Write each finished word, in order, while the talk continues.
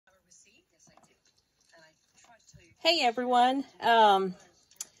Hey everyone, I'm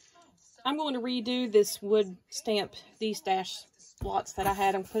going to redo this wood stamp Destash lots that I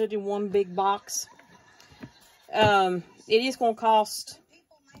had and put it in one big box. It is going to cost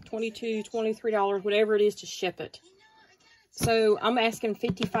 $22, $23, whatever it is to ship it. So I'm asking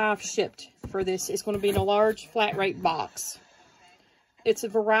 $55 shipped for this. It's going to be in a large flat rate box. It's a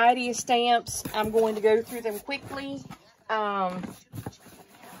variety of stamps. I'm going to go through them quickly.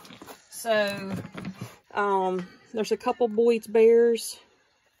 There's a couple Boyd's Bears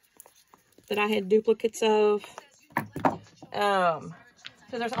that I had duplicates of. So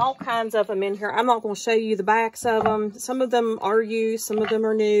there's all kinds of them in here. I'm not going to show you the backs of them. Some of them are used, some of them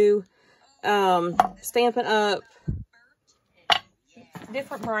are new. Stampin' Up,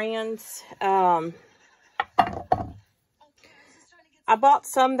 different brands. I bought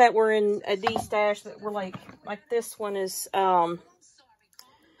some that were in a Destash that were like this one is, got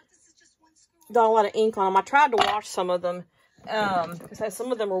a lot of ink on them. I tried to wash some of them because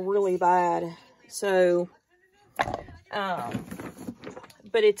some of them were really bad. So,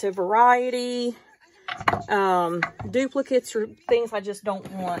 but it's a variety. Duplicates or things I just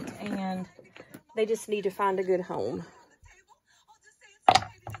don't want, and they just need to find a good home.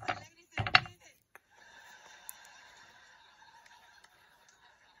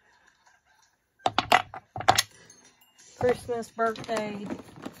 Christmas, birthday.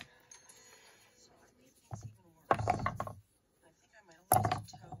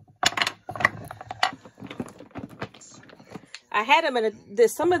 I had them in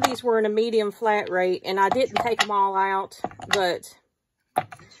some of these were in a medium flat rate, and I didn't take them all out, but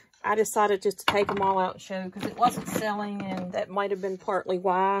I decided just to take them all out and show because it wasn't selling, and that might have been partly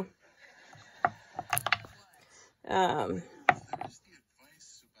why.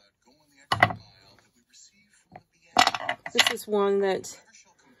 This is one that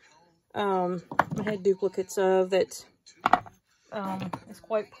I had duplicates of that it's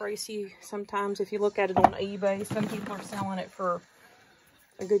quite pricey sometimes if you look at it on eBay. Some people are selling it for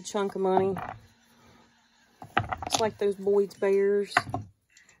a good chunk of money. It's like those Boyd's Bears.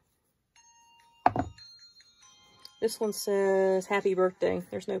 This one says happy birthday.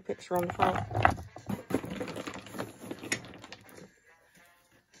 There's no picture on the front.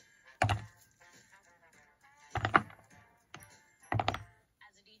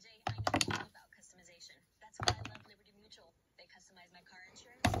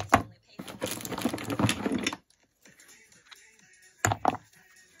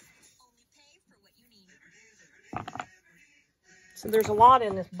 So there's a lot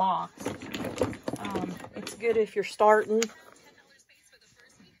in this box. It's good if you're starting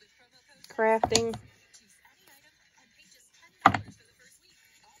crafting.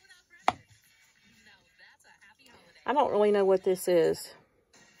 I don't really know what this is.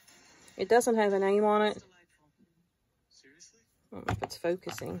 It doesn't have a name on it. I don't know if it's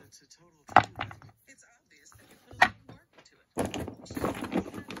focusing.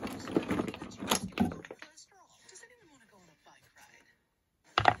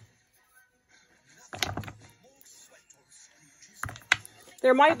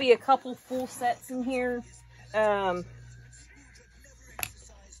 There might be a couple full sets in here, but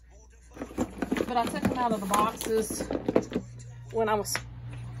I took them out of the boxes when I was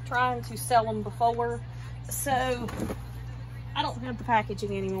trying to sell them before, so I don't have the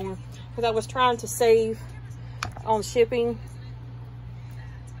packaging anymore because I was trying to save on shipping.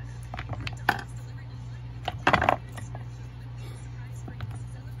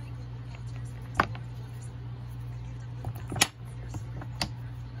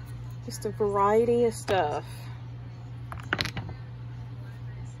 Just a variety of stuff.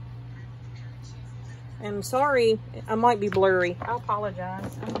 And I'm sorry, I might be blurry. I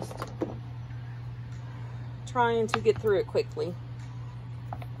apologize. I'm just trying to get through it quickly.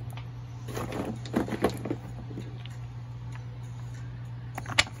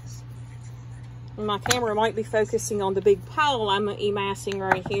 And my camera might be focusing on the big pile I'm emassing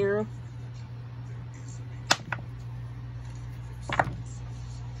right here.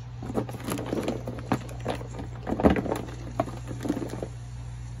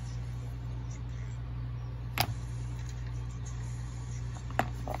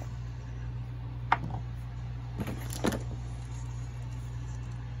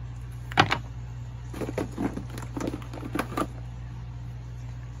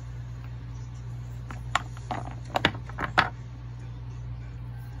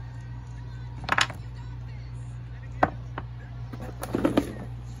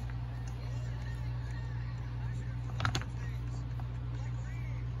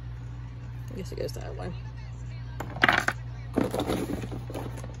 I guess it goes that way.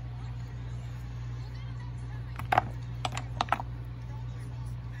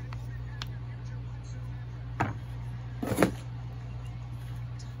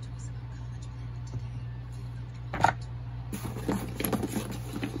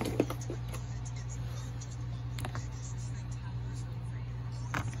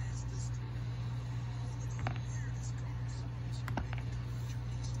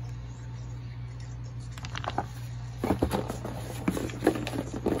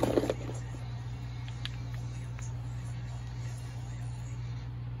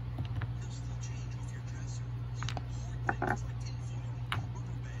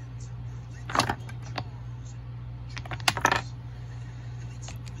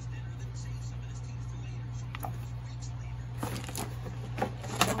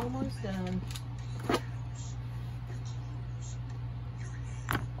 almost done.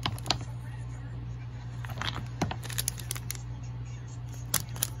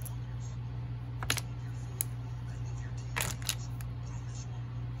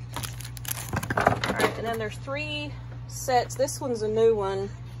 Alright, and then there's 3 sets. This one's a new one.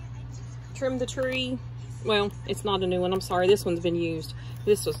 Trim the tree. Well, it's not a new one. I'm sorry. This one's been used.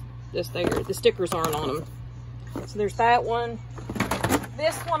 This was this there. The stickers aren't on them. So there's that one.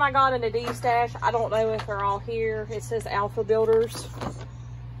 This one I got in a Destash. I don't know if they're all here. It says Alpha Builders.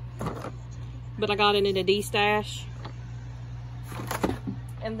 But I got it in a Destash.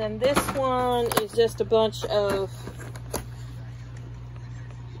 And then this one is just a bunch of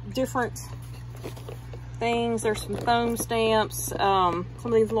different things. There's some foam stamps. Some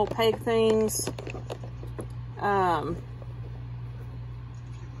of these little peg things.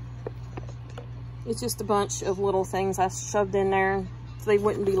 It's just a bunch of little things I shoved in there so they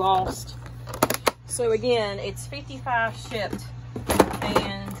wouldn't be lost. So again, it's $55 shipped,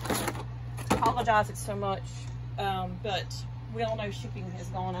 and I apologize it's so much, but we all know shipping has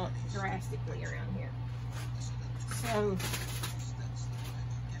gone up drastically around here. So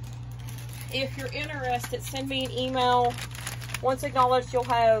if you're interested, send me an email. Once acknowledged, you'll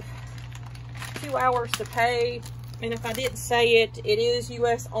have 2 hours to pay. And if I didn't say it, it is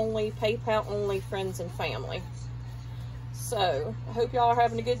US only, PayPal only, friends and family. So, I hope y'all are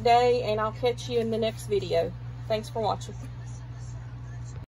having a good day, and I'll catch you in the next video. Thanks for watching.